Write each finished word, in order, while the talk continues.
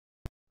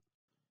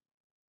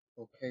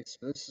Okay,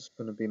 so this is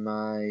going to be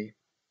my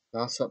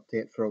last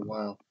update for a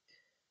while.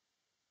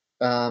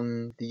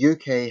 The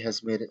UK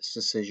has made its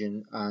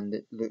decision, and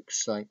it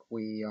looks like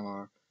we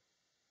are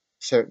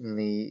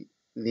certainly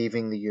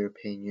leaving the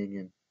European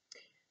Union.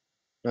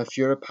 Now, if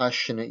you're a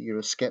passionate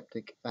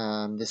Eurosceptic,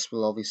 this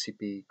will obviously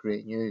be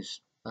great news.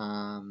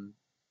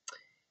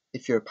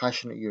 If you're a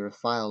passionate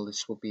Europhile,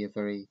 this will be a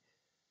very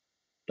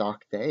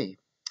dark day.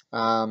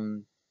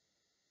 Um,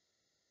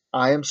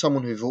 I am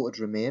someone who voted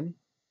Remain,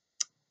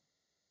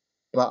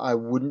 but I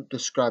wouldn't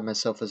describe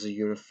myself as a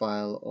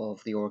Europhile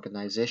of the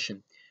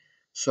organisation.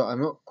 So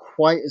I'm not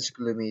quite as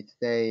gloomy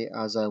today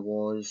as I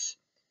was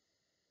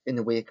in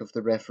the wake of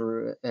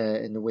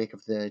in the wake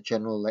of the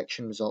general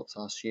election results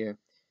last year.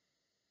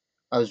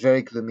 I was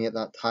very gloomy at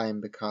that time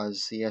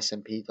because the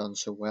SNP done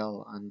so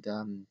well and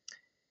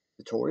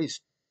the Tories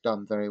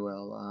done very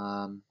well.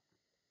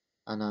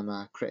 And I'm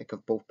a critic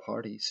of both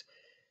parties.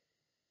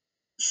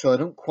 So I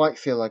don't quite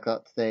feel like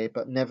that today,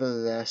 but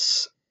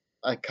nevertheless,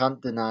 I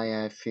can't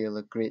deny I feel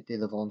a great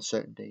deal of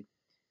uncertainty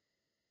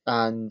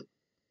and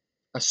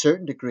a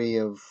certain degree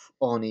of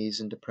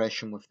unease and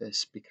depression with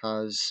this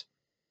because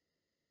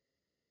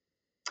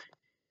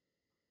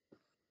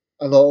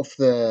a lot of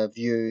the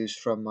views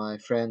from my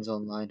friends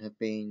online have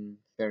been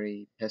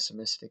very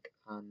pessimistic,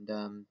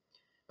 and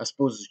I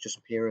suppose it's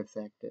just peer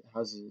effect. It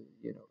has,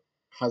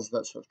 has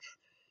that sort of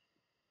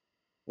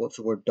what's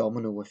the word,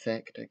 domino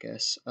effect, I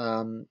guess.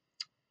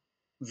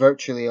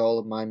 Virtually all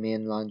of my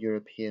mainland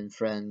European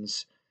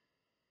friends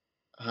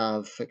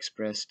have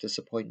expressed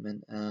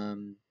disappointment.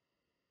 I'm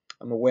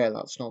aware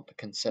that's not the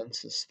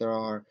consensus. There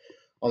are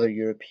other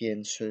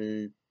Europeans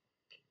who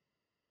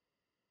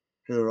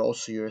are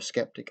also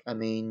Eurosceptic. I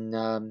mean,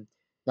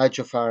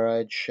 Nigel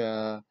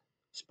Farage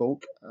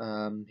spoke.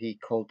 He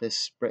called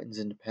this Britain's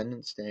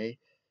Independence Day,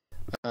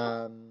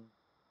 um,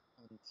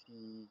 and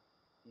he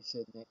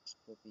said next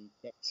will be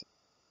Brexit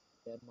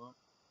for Denmark,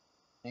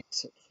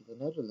 exit for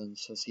the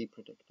Netherlands, as he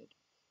predicted.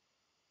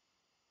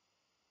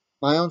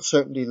 My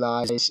uncertainty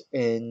lies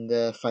in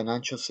the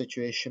financial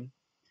situation.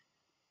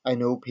 I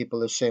know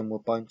people are saying we'll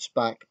bounce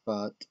back,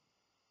 but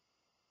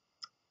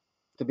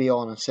to be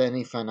honest,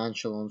 any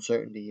financial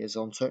uncertainty is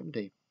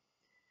uncertainty.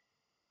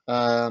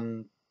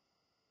 Um,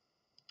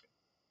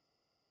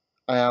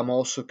 I am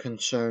also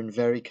concerned,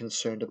 very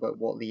concerned about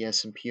what the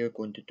SNP are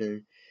going to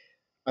do.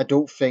 I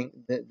don't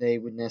think that they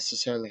would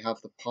necessarily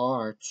have the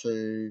power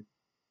to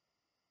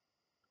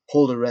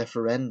hold a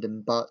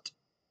referendum, but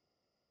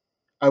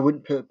I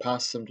wouldn't put it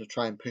past them to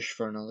try and push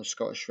for another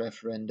Scottish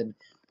referendum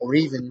or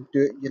even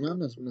do it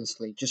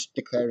unanimously, just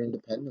declare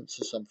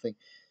independence or something.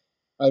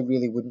 I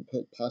really wouldn't put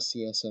it past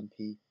the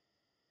SNP.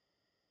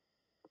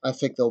 I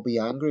think they'll be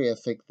angry. I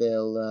think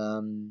they'll.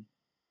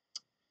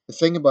 The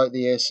thing about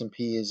the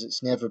SNP is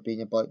it's never been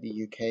about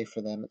the UK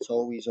for them. It's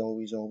always,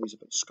 always, always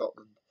about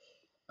Scotland.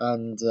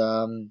 And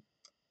the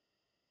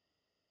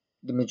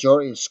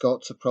majority of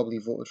Scots have probably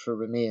voted for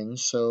Remain,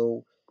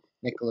 so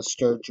Nicola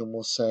Sturgeon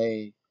will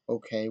say,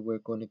 okay, we're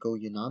going to go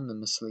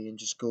unanimously and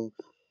just go.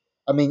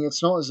 I mean,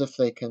 it's not as if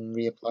they can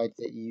reapply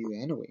to the EU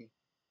anyway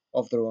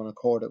of their own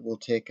accord. It will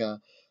take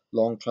a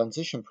long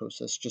transition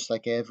process, just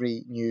like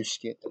every new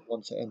state that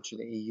wants to enter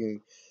the EU.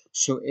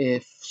 So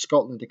if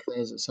Scotland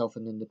declares itself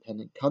an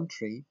independent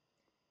country,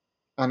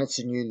 and it's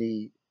a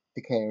newly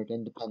declared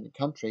independent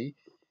country,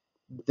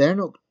 they're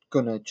not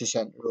going to just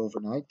enter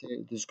overnight.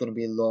 There's going to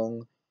be a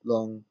long,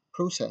 long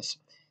process.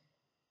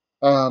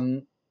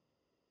 Um,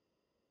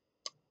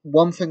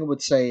 One thing I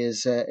would say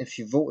is if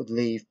you voted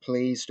Leave,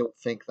 please don't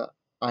think that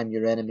I'm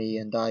your enemy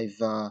and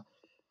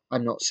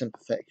I'm not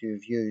sympathetic to your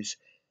views.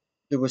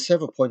 There were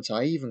several points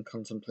I even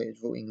contemplated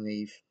voting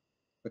Leave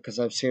because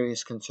I have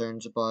serious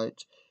concerns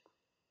about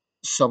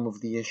some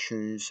of the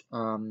issues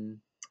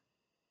in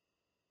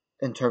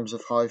terms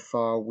of how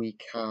far we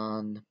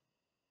can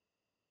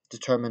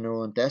determine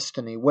our own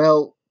destiny.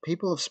 Well,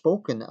 people have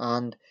spoken,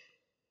 and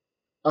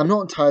I'm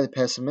not entirely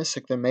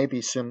pessimistic. There may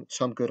be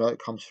some good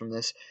outcomes from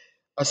this.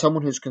 As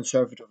someone who's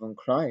conservative on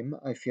crime,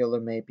 I feel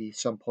there may be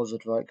some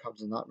positive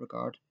outcomes in that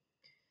regard.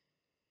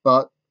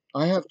 But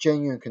I have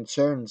genuine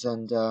concerns,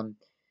 and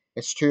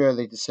it's too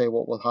early to say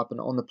what will happen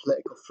on the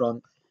political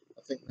front.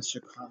 I think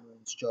Mr.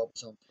 Cameron's job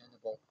is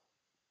untenable.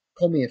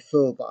 Call me a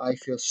fool, but I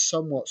feel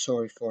somewhat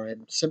sorry for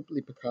him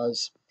simply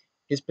because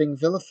he's being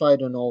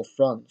vilified on all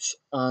fronts,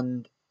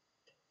 and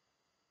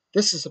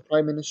this is the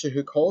Prime Minister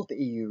who called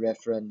the EU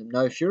referendum.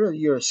 Now, if you're a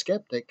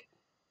Eurosceptic,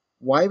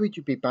 why would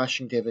you be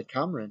bashing David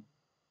Cameron?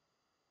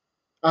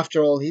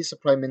 After all, he's the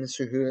Prime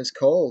Minister who has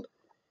called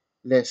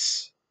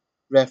this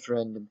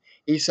referendum.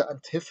 He's the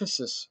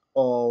antithesis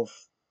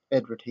of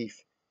Edward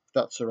Heath, if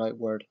that's the right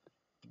word.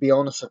 To be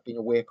honest, I've been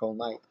awake all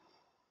night.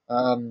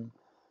 Um,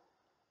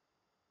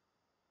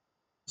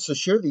 so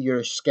surely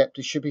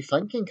Eurosceptics should be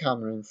thanking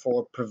Cameron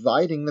for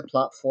providing the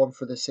platform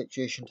for this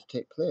situation to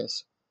take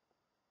place.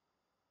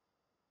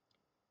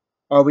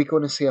 Are we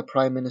going to see a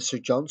Prime Minister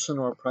Johnson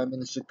or a Prime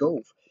Minister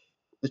Gove?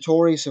 The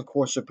Tories, of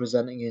course, are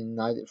presenting a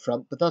united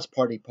front, but that's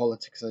party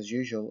politics as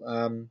usual.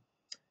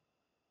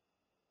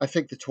 I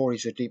think the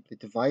Tories are deeply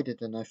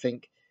divided, and I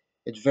think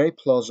It's very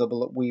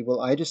plausible that we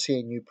will either see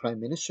a new Prime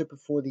Minister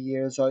before the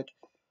year is out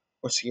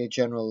or see a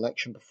general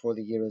election before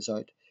the year is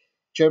out.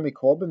 Jeremy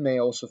Corbyn may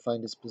also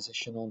find his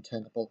position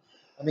untenable.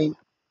 I mean,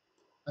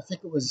 I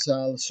think it was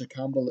Alistair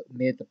Campbell that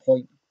made the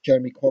point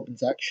Jeremy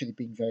Corbyn's actually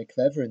been very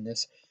clever in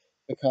this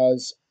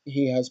because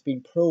he has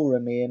been pro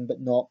Remain but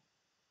not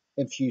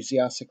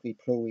enthusiastically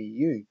pro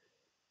EU.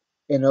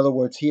 In other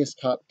words, he has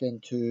tapped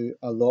into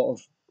a lot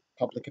of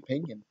public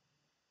opinion.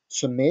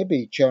 So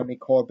maybe Jeremy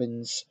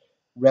Corbyn's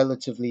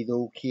relatively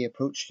low key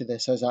approach to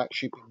this has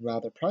actually been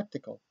rather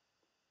practical.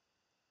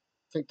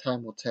 I think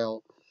time will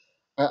tell.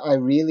 I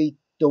really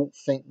don't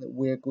think that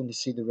we're going to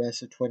see the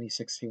rest of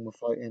 2016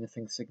 without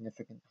anything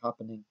significant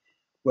happening.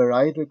 We're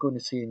either going to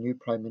see a new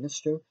Prime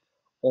Minister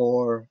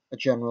or a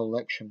general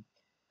election.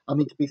 I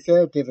mean, to be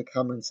fair, David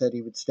Cameron said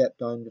he would step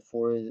down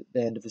before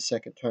the end of his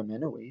second term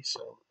anyway,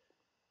 so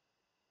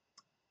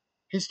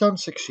he's done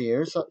 6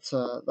 years. That's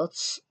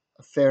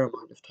a fair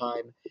amount of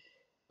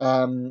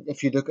time.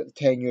 If you look at the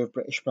tenure of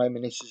British Prime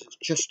Ministers, it's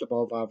just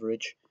above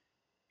average.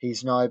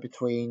 He's now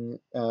between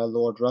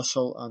Lord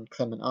Russell and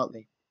Clement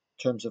Attlee in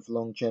terms of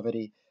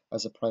longevity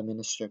as a Prime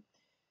Minister.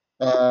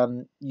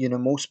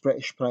 Most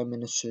British Prime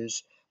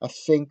Ministers, I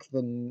think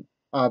the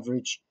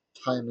average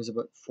time is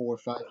about 4 or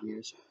 5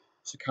 years.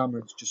 So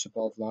Cameron's just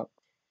above that.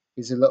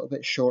 He's a little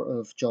bit short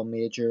of John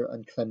Major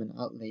and Clement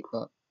Attlee,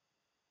 but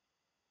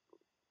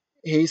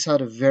he's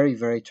had a very,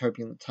 very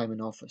turbulent time in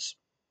office.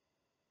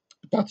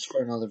 But that's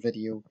for another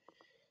video.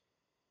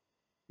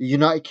 The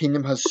United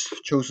Kingdom has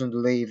chosen to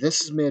leave.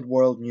 This has made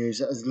world news.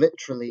 It has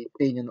literally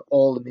been in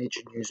all the major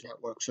news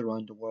networks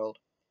around the world.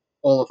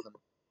 All of them.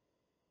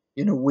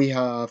 We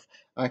have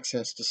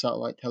access to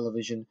satellite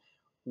television.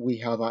 We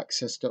have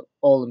access to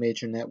all the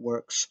major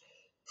networks.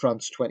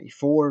 France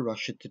 24,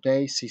 Russia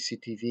Today,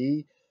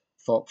 CCTV,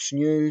 Fox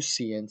News,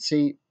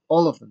 CNC,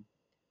 all of them.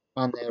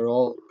 And they're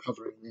all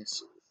covering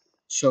this.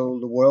 So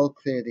the world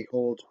clearly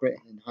holds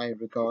Britain in high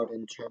regard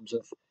in terms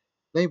of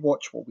they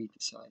watch what we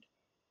decide.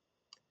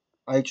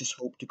 I just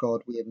hope to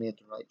God we have made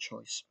the right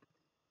choice.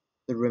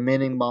 The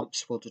remaining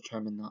months will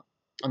determine that.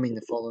 I mean,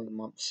 the following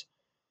months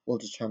will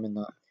determine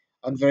that.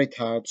 I'm very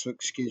tired, so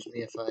excuse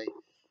me if I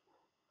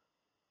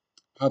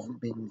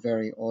haven't been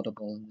very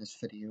audible in this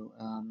video.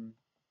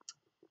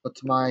 But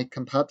to my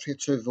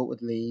compatriots who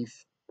voted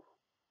leave,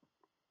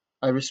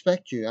 I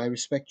respect you. I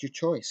respect your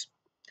choice.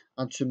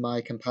 And to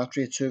my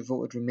compatriots who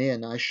voted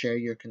remain, I share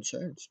your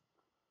concerns.